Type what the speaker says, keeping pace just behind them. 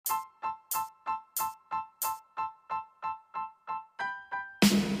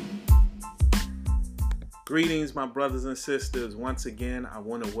Greetings, my brothers and sisters. Once again, I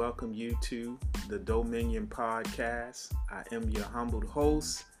want to welcome you to the Dominion Podcast. I am your humbled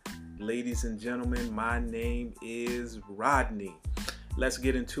host. Ladies and gentlemen, my name is Rodney. Let's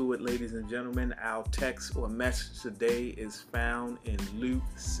get into it, ladies and gentlemen. Our text or message today is found in Luke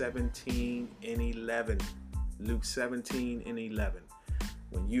 17:11. Luke 17:11.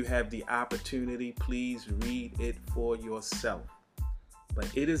 When you have the opportunity, please read it for yourself.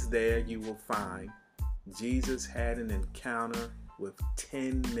 But it is there you will find Jesus had an encounter with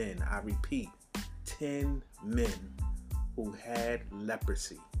 10 men. I repeat, 10 men who had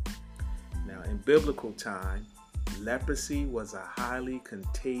leprosy. Now, in biblical time, leprosy was a highly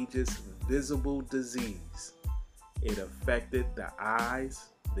contagious, visible disease. It affected the eyes,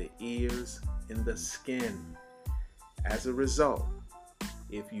 the ears, and the skin. As a result,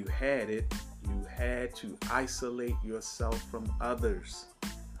 if you had it, you had to isolate yourself from others.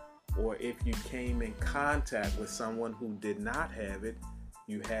 Or if you came in contact with someone who did not have it,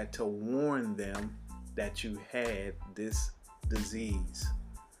 you had to warn them that you had this disease.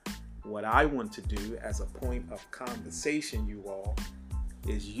 What I want to do as a point of conversation, you all,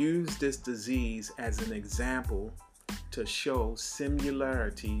 is use this disease as an example to show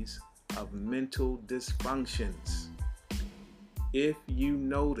similarities of mental dysfunctions. If you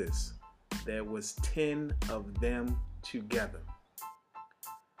notice, there was 10 of them together.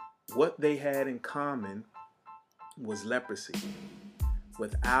 What they had in common was leprosy.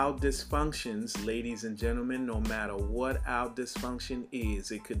 With our dysfunctions, ladies and gentlemen, no matter what our dysfunction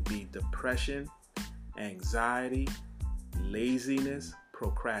is, it could be depression, anxiety, laziness,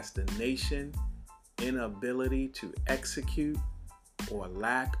 procrastination, inability to execute, or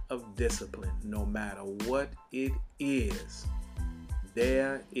lack of discipline. No matter what it is,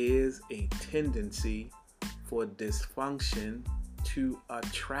 there is a tendency for dysfunction to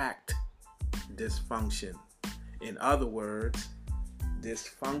attract dysfunction. In other words,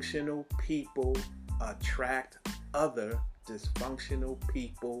 dysfunctional people attract other dysfunctional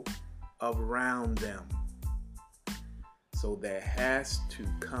people around them. So there has to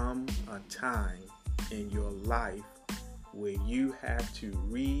come a time in your life where you have to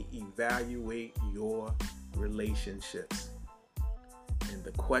reevaluate your relationships. And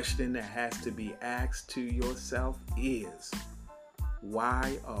the question that has to be asked to yourself is,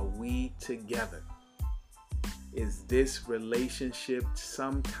 why are we together? Is this relationship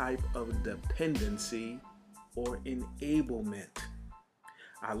some type of dependency or enablement?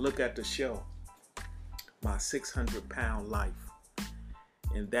 I look at the show, My 600-Pound Life.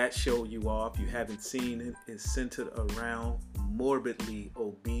 And that show, you all, if you haven't seen it, is centered around morbidly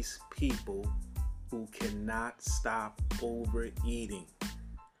obese people who cannot stop overeating.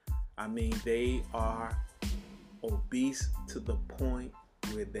 I mean, they are obese to the point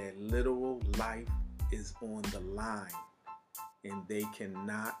where their literal life is on the line and they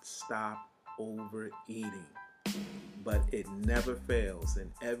cannot stop overeating. But it never fails.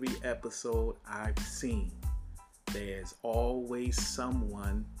 In every episode I've seen, there's always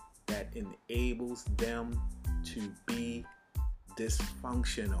someone that enables them to be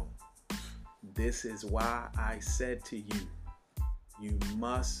dysfunctional. This is why I said to you, you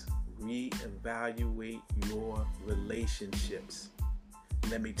must reevaluate your relationships.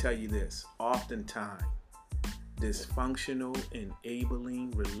 Let me tell you this, oftentimes, dysfunctional, enabling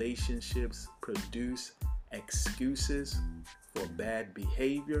relationships produce excuses for bad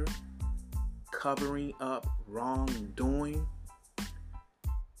behavior, covering up wrongdoing,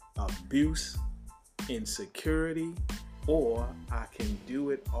 abuse, insecurity, or I can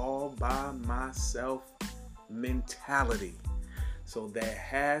do it all by myself mentality. So there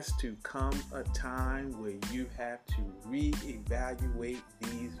has to come a time where you have to reevaluate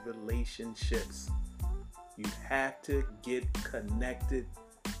these relationships. You have to get connected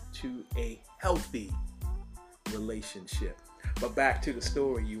to a healthy relationship. But back to the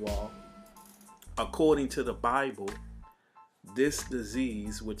story, you all. According to the Bible, this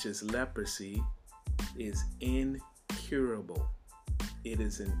disease, which is leprosy, is incurable. It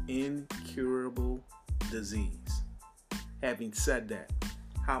is an incurable disease. Having said that,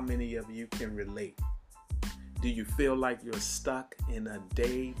 how many of you can relate? Do you feel like you're stuck in a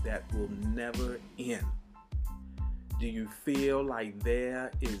day that will never end? Do you feel like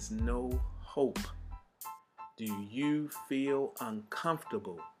there is no hope? Do you feel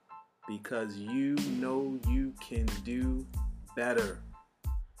uncomfortable because you know you can do better?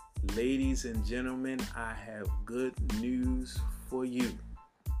 Ladies and gentlemen, I have good news for you.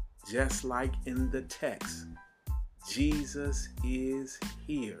 Just like in the text, Jesus is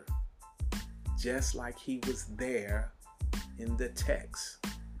here, just like he was there in the text.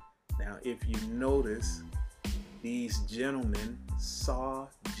 Now, if you notice, these gentlemen saw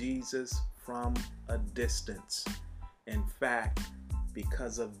Jesus from a distance. In fact,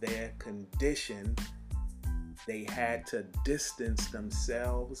 because of their condition, they had to distance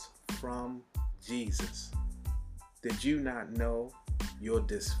themselves from Jesus. Did you not know your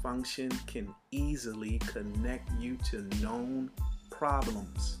dysfunction can easily connect you to known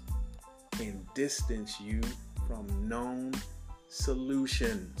problems and distance you from known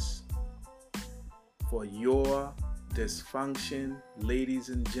solutions? For your dysfunction, ladies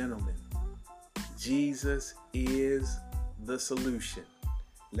and gentlemen, Jesus is the solution.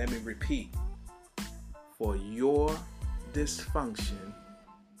 Let me repeat. For your dysfunction,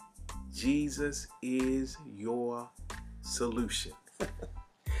 Jesus is your solution.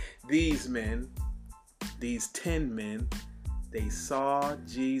 These 10 men, they saw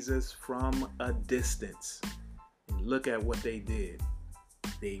Jesus from a distance. And look at what they did.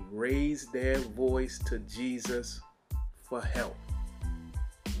 They raised their voice to Jesus for help.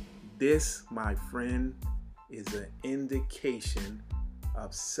 This, my friend, is an indication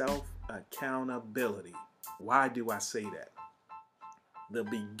of self-accountability. Why do I say that? The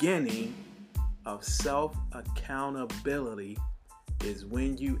beginning of self-accountability is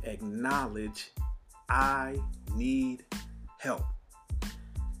when you acknowledge, I need help.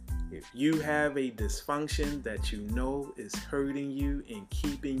 If you have a dysfunction that you know is hurting you and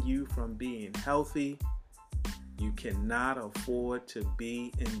keeping you from being healthy, you cannot afford to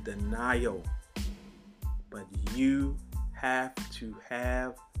be in denial. But you have to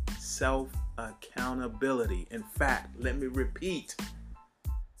have self-accountability. In fact, let me repeat.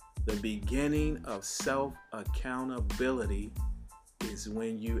 The beginning of self-accountability is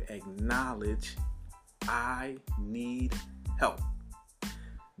when you acknowledge, I need help.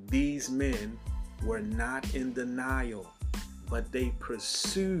 These men were not in denial, but they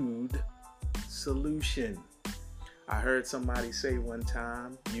pursued solution. I heard somebody say one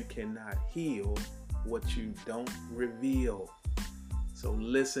time, you cannot heal what you don't reveal. So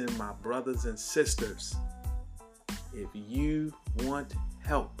listen, my brothers and sisters, if you want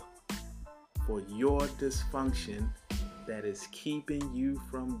help for your dysfunction that is keeping you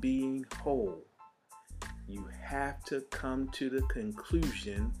from being whole, you have to come to the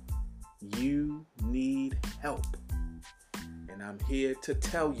conclusion you need help. And I'm here to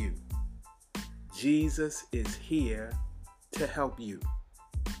tell you, Jesus is here to help you.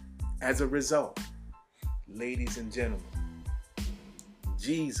 As a result, ladies and gentlemen,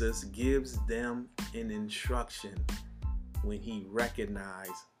 Jesus gives them an instruction when he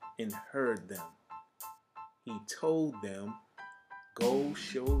recognized and heard them. He told them, go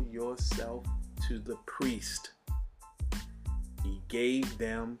show yourself to the priest. He gave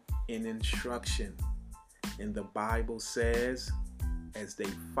them an instruction. And the Bible says, as they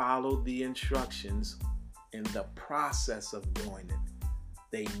followed the instructions in the process of doing it,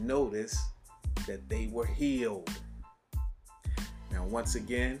 they noticed that they were healed. Now, once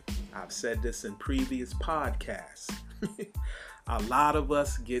again, I've said this in previous podcasts. A lot of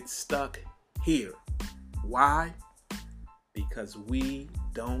us get stuck here. Why? Because we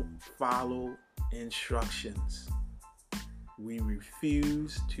don't follow instructions. We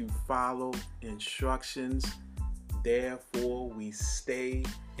refuse to follow instructions. Therefore, we stay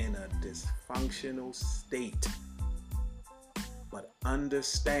in a dysfunctional state. But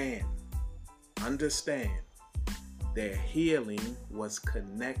understand, their healing was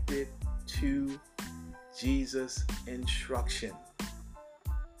connected to Jesus' instruction.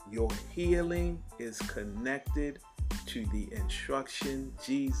 Your healing is connected to the instruction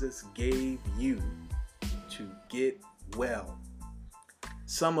Jesus gave you to get well.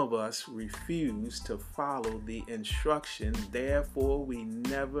 Some of us refuse to follow the instruction, therefore we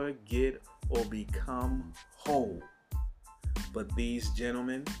never get or become whole. But these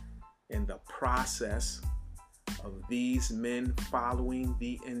gentlemen, in the process of these men following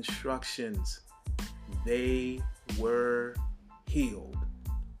the instructions, they were healed.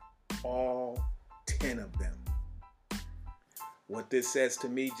 All 10 of them. What this says to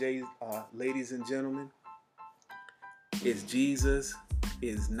me, ladies and gentlemen, is Jesus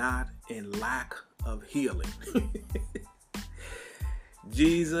is not in lack of healing.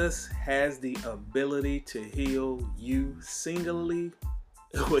 Jesus has the ability to heal you singly,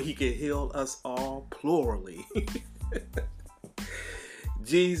 or he can heal us all plurally.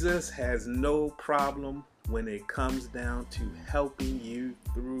 Jesus has no problem when it comes down to helping you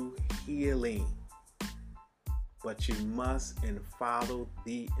through healing. But you must follow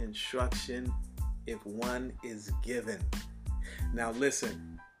the instruction if one is given. Now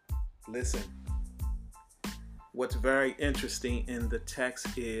listen. What's very interesting in the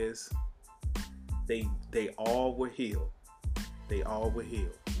text is They all were healed. They all were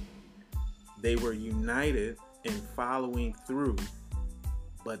healed. They were united in following through,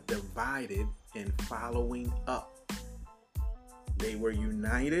 but divided in following up. They were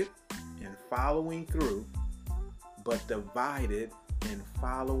united in following through, but divided in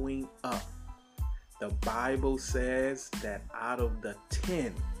following up. The Bible says that out of the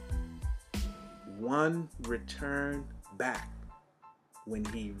 10, one returned back when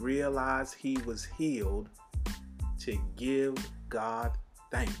he realized he was healed to give God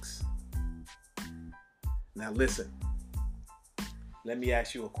thanks. Now listen, let me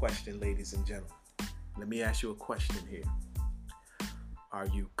ask you a question, ladies and gentlemen. Let me ask you a question here. Are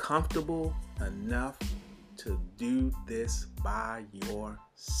you comfortable enough to do this by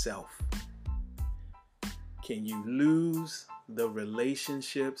yourself? Can you lose the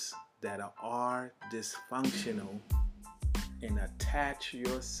relationships that are dysfunctional and attach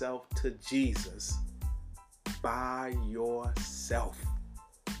yourself to Jesus by yourself?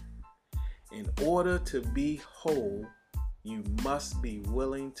 In order to be whole, you must be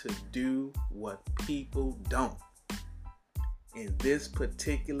willing to do what people don't. In this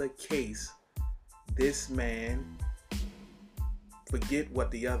particular case, this man, forget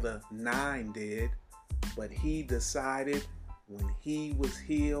what the other 9 did, but he decided when he was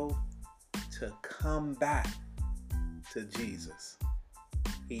healed to come back to Jesus.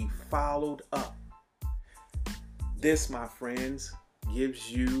 He followed up. This, my friends,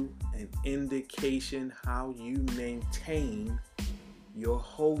 gives you an indication how you maintain your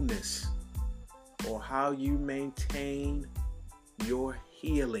wholeness, or how you maintain your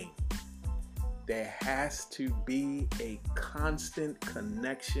healing. There has to be a constant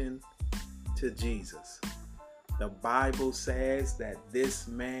connection to Jesus. The Bible says that this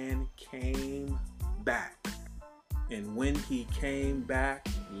man came back. And when he came back,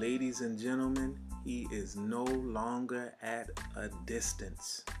 ladies and gentlemen, he is no longer at a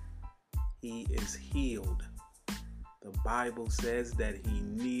distance. He is healed. The Bible says that he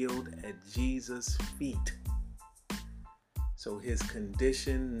kneeled at Jesus' feet. So his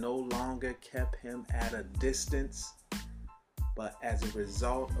condition no longer kept him at a distance, but as a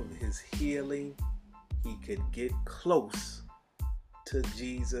result of his healing, he could get close to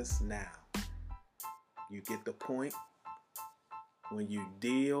Jesus now. You get the point? When you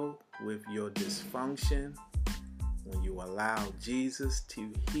deal with your dysfunction, when you allow Jesus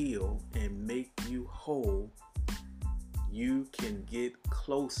to heal and make you whole, you can get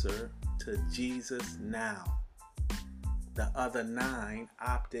closer to Jesus now. The other 9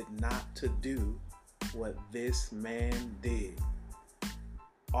 opted not to do what this man did.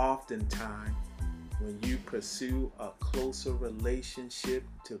 Oftentimes, when you pursue a closer relationship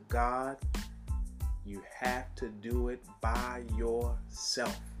to God, you have to do it by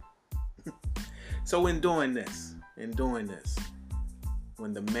yourself. So in doing this,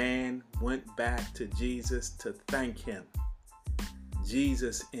 when the man went back to Jesus to thank him,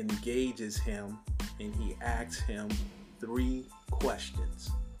 Jesus engages him and he asks him 3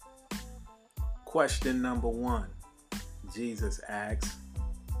 questions. Question number 1, Jesus asks,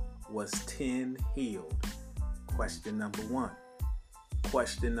 was 10 healed? Question number 1.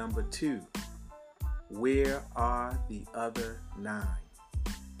 Question number 2, where are the other 9?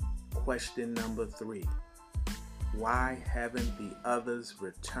 Question number 3, why haven't the others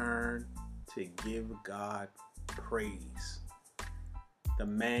returned to give God praise? The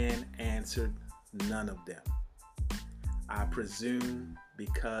man answered none of them. I presume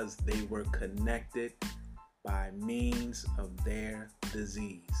because they were connected by means of their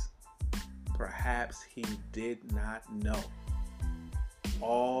disease. Perhaps he did not know.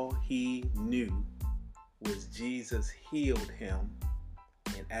 All he knew was Jesus healed him,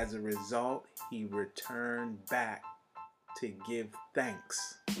 and as a result, he returned back to give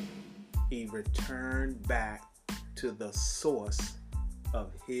thanks. He returned back to the source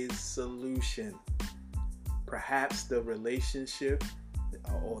of his solution. Perhaps the relationship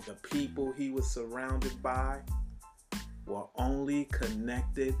or the people he was surrounded by were only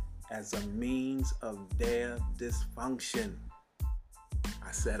connected as a means of their dysfunction.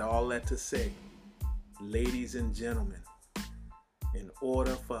 I said all that to say, ladies and gentlemen, in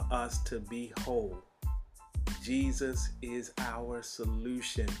order for us to be whole, Jesus is our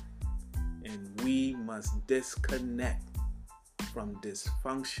solution, and we must disconnect from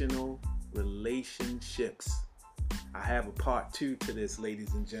dysfunctional relationships. I have a part 2 to this,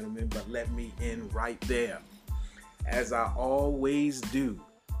 ladies and gentlemen, but let me end right there. As I always do,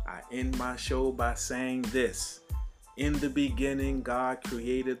 I end my show by saying this. In the beginning, God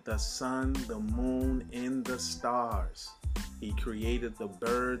created the sun, the moon, and the stars. He created the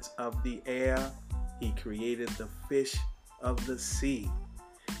birds of the air He created the fish of the sea.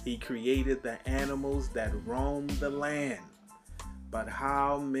 He created the animals that roam the land. But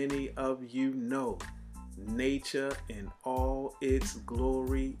how many of you know nature in all its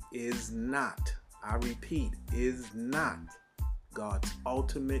glory is not, I repeat, is not God's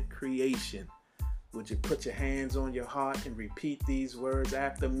ultimate creation? Would you put your hands on your heart and repeat these words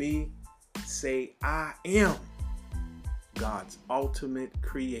after me? Say, I am God's ultimate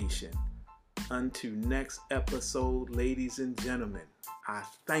creation. Until next episode, ladies and gentlemen, I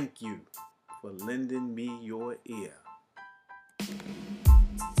thank you for lending me your ear.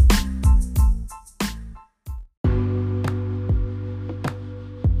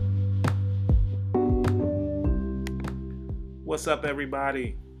 What's up,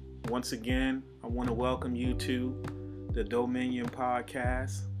 everybody? Once again, I want to welcome you to the Dominion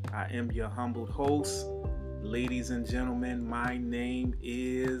Podcast. I am your humbled host. Ladies and gentlemen, my name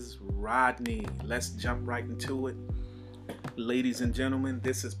is Rodney. Let's jump right into it. Ladies and gentlemen,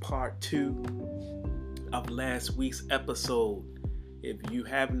 this is part 2 of last week's episode. If you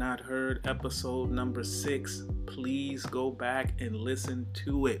have not heard episode number 6, please go back and listen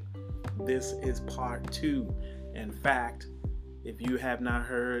to it. This is part 2. In fact, if you have not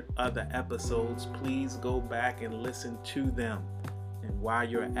heard other episodes, please go back and listen to them. And while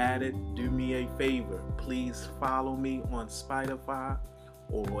you're at it, do me a favor. Please follow me on Spotify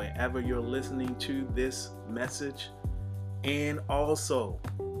or wherever you're listening to this message. And also,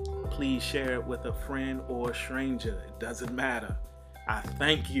 please share it with a friend or a stranger. It doesn't matter. I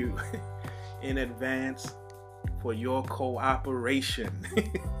thank you in advance for your cooperation.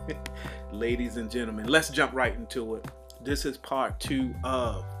 Ladies and gentlemen, let's jump right into it. This is part 2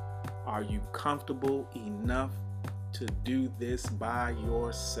 of Are You Comfortable Enough to Do This By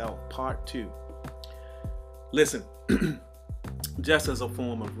Yourself? Part 2. Listen, just as a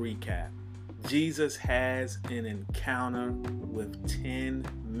form of recap, Jesus has an encounter with 10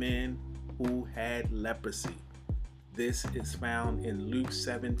 men who had leprosy. This is found in Luke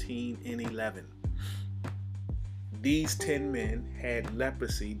 17:11. These 10 men had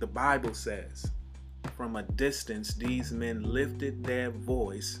leprosy, the Bible says. From a distance, these men lifted their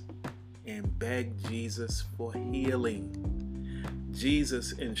voice and begged Jesus for healing.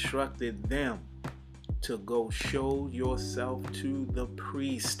 Jesus instructed them to go show yourself to the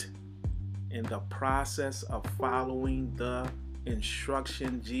priest. In the process of following the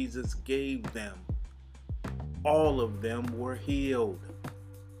instruction Jesus gave them, all of them were healed.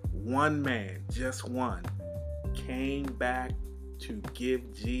 One man, just one, came back to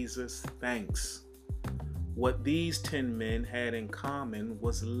give Jesus thanks. What these 10 men had in common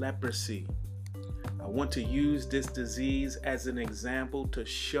was leprosy. I want to use this disease as an example to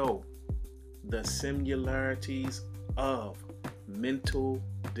show the similarities of mental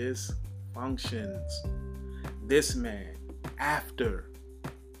dysfunctions. This man, after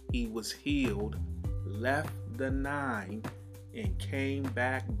he was healed, left the 9 and came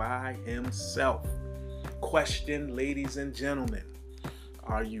back by himself. Question, ladies and gentlemen,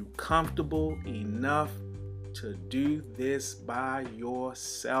 are you comfortable enough to do this by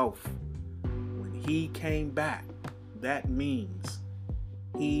yourself? When he came back, that means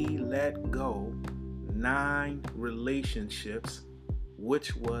he let go 9 relationships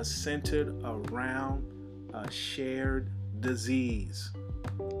which was centered around a shared disease.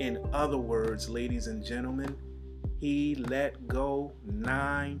 In other words, ladies and gentlemen, he let go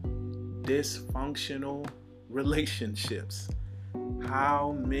 9 dysfunctional relationships.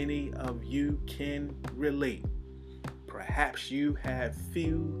 How many of you can relate? Perhaps you have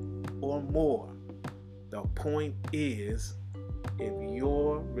few or more. The point is, if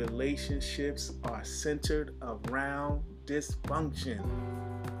your relationships are centered around dysfunction,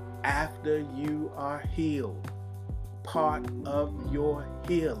 after you are healed, part of your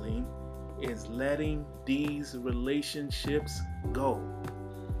healing is letting these relationships go.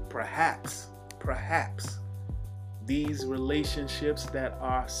 Perhaps these relationships that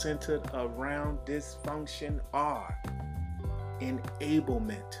are centered around dysfunction are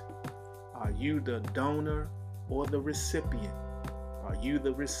enablement. Are you the donor or the recipient? Are you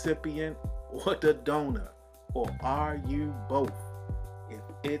the recipient or the donor? Or are you both? If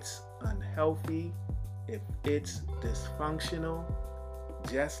it's unhealthy, if it's dysfunctional,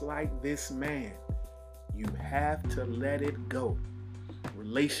 just like this man, you have to let it go.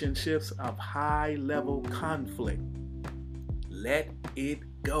 Relationships of high level conflict, let it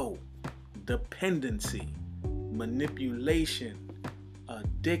go. Dependency, manipulation,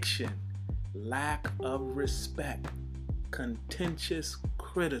 addiction, lack of respect, contentious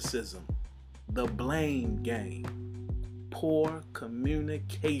criticism, the blame game, poor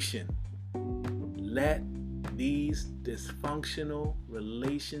communication. let these dysfunctional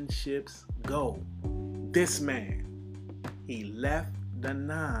relationships go. This man, he left the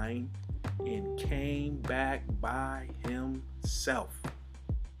 9 and came back by himself.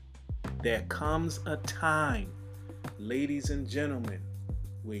 There comes a time, ladies and gentlemen,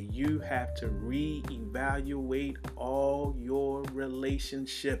 where you have to reevaluate all your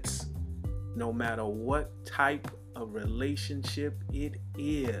relationships, no matter what type of relationship it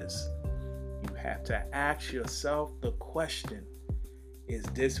is. You have to ask yourself the question, is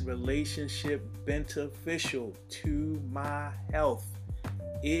this relationship beneficial to my health?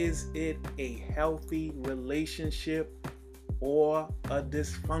 Is it a healthy relationship or a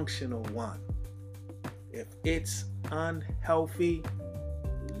dysfunctional one? If it's unhealthy,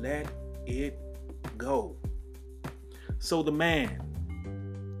 let it go. So the man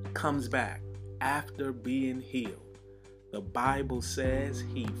comes back after being healed. The Bible says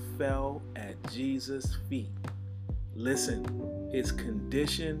he fell at Jesus' feet. Listen, his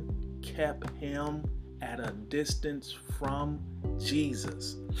condition kept him at a distance from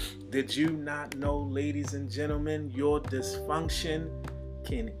Jesus. Did you not know, ladies and gentlemen, your dysfunction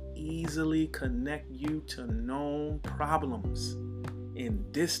can easily connect you to known problems and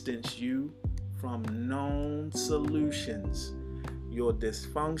distance you from known solutions? Your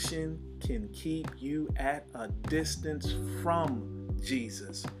dysfunction can keep you at a distance from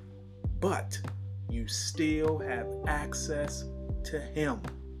Jesus, but you still have access to him.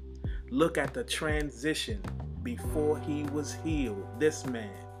 Look at the transition before he was healed. This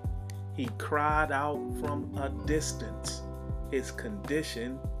man, he cried out from a distance. His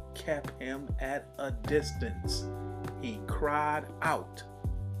condition kept him at a distance. He cried out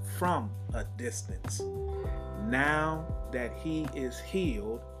from a distance. Now that he is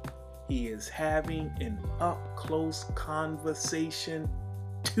healed, he is having an up-close conversation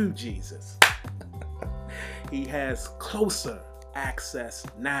to Jesus. He has closer access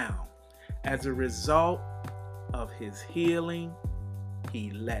now. As a result of his healing,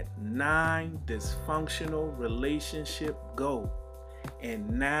 he let 9 dysfunctional relationships go. And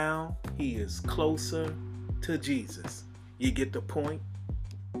now he is closer to Jesus. You get the point?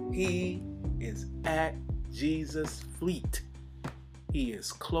 He is at Jesus' feet. He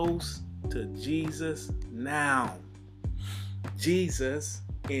is close to Jesus now. Jesus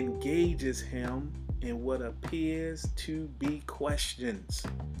engages him in what appears to be questions.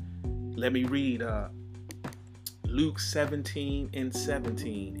 Let me read Luke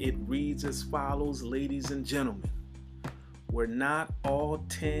 17:17. It reads as follows, ladies and gentlemen. Were not all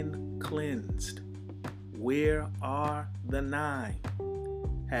 10 cleansed? Where are the 9?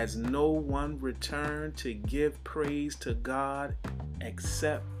 Has no one returned to give praise to God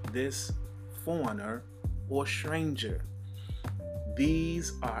except this foreigner or stranger?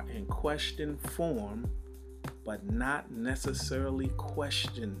 These are in question form, but not necessarily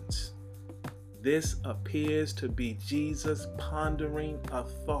questions. This appears to be Jesus pondering a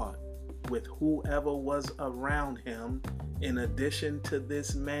thought with whoever was around him in addition to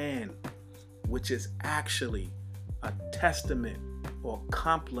this man, which is actually a testament or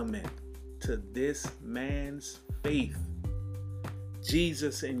compliment to this man's faith.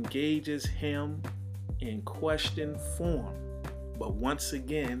 Jesus engages him in question form, but once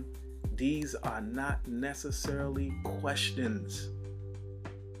again, these are not necessarily questions.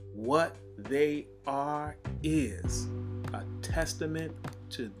 What they are is a testament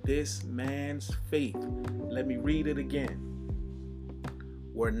to this man's faith. Let me read it again.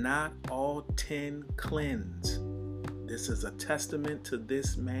 Were not all 10 cleansed? This is a testament to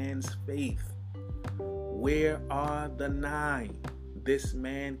this man's faith. Where are the 9? This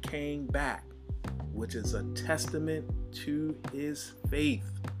man came back, which is a testament to his faith.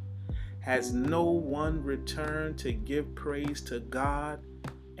 Has no one returned to give praise to God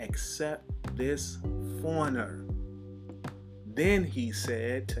except this foreigner? Then he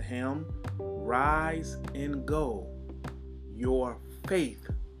said to him, rise and go. Your faith,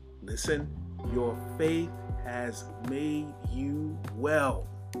 listen, your faith has made you well.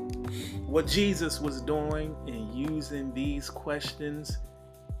 What Jesus was doing in using these questions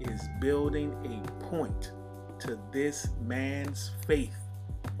is building a point to this man's faith.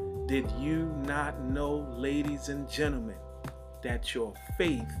 Did you not know, ladies and gentlemen, that your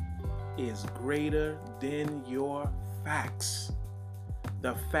faith is greater than your facts?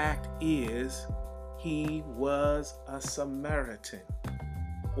 The fact is, he was a Samaritan,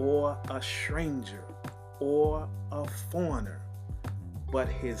 or a stranger, or a foreigner, but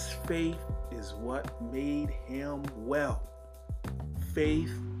his faith is what made him well.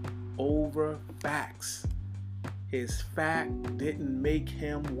 Faith over facts. His fact didn't make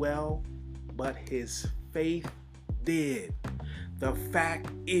him well, but his faith did. The fact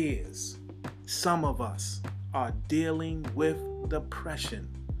is, some of us are dealing with depression.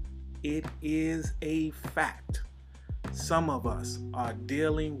 It is a fact. Some of us are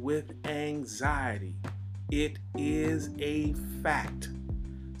dealing with anxiety. It is a fact.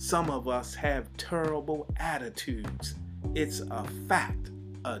 Some of us have terrible attitudes. It's a fact.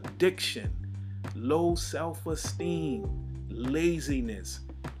 Addiction, low self-esteem, laziness,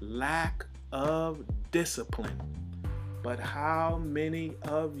 lack of discipline. But how many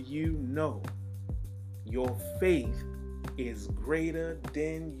of you know your faith is greater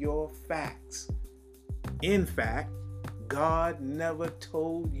than your facts? In fact, God never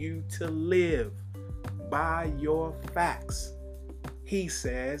told you to live by your facts. He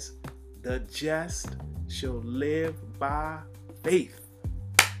says, the just shall live by faith.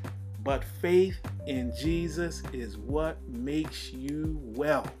 But faith in Jesus is what makes you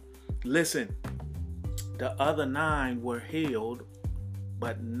well. Listen, the other 9 were healed,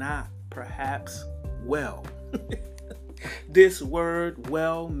 but not perhaps well. This word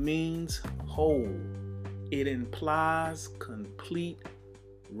well means whole. It implies complete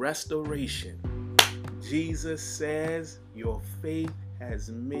restoration. Jesus says your faith has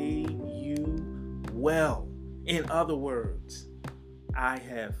made you well. In other words, I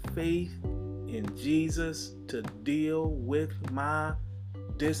have faith in Jesus to deal with my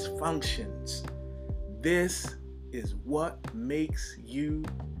dysfunctions. This is what makes you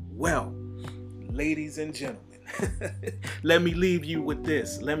well. Ladies and gentlemen, let me leave you with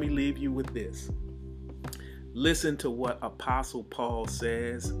this. Listen to what Apostle Paul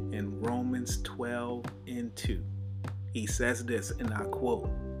says in Romans 12:2. He says this, and I quote,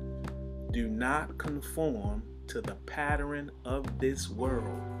 "Do not conform to the pattern of this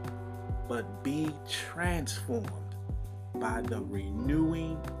world, but be transformed by the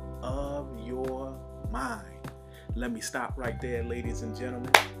renewing of your mind." Let me stop right there, ladies and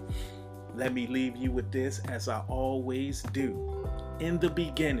gentlemen. Let me leave you with this, as I always do. In the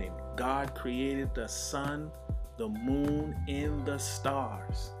beginning, God created the sun, the moon, and the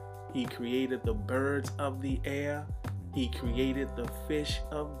stars. He created the birds of the air. He created the fish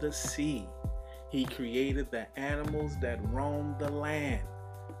of the sea. He created the animals that roam the land.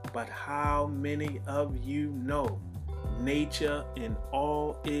 But how many of you know nature in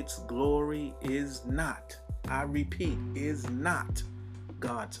all its glory is not, I repeat, is not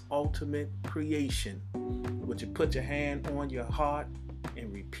God's ultimate creation? Would you put your hand on your heart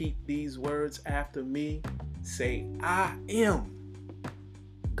and repeat these words after me? Say, I am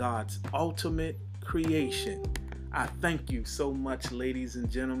God's ultimate creation. I thank you so much, ladies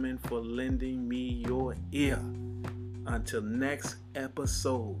and gentlemen, for lending me your ear. Until next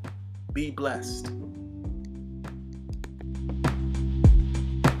episode, be blessed.